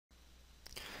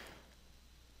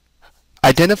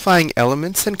Identifying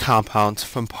elements and compounds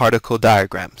from particle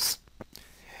diagrams.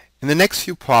 In the next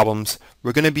few problems,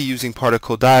 we're going to be using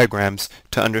particle diagrams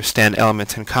to understand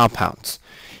elements and compounds.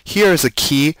 Here is a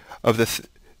key of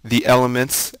the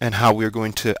elements and how we're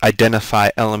going to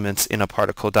identify elements in a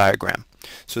particle diagram.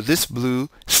 So this blue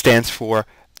stands for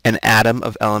an atom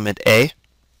of element A.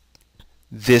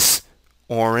 This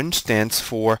orange stands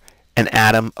for an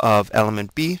atom of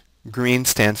element B. Green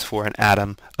stands for an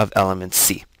atom of element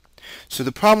C. So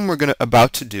the problem we're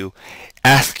about to do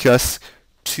asks us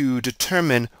to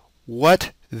determine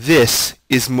what this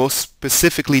is most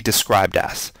specifically described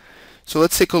as. So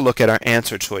let's take a look at our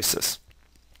answer choices.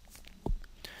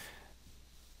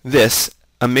 This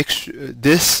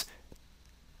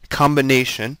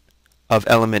combination of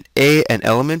element A and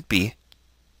element B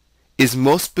is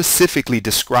most specifically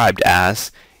described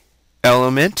as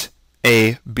element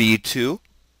AB2,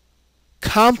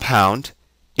 compound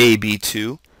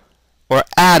AB2, or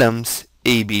atoms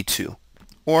AB2,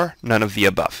 or none of the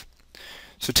above.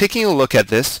 So taking a look at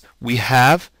this, we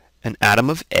have an atom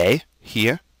of A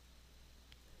here,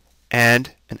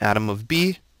 and an atom of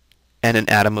B, and an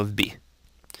atom of B.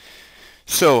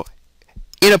 So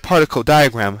in a particle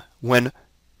diagram, when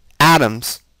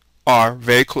atoms are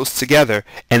very close together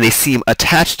and they seem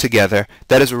attached together,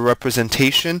 that is a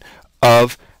representation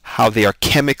of how they are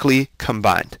chemically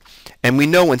combined. And we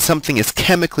know when something is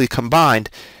chemically combined,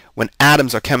 when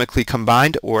atoms are chemically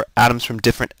combined or atoms from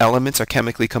different elements are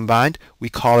chemically combined, we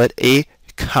call it a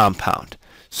compound.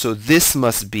 So this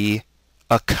must be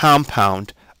a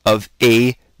compound of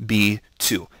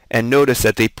AB2. And notice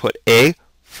that they put A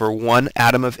for one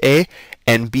atom of A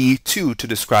and B2 to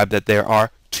describe that there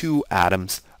are two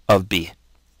atoms of B.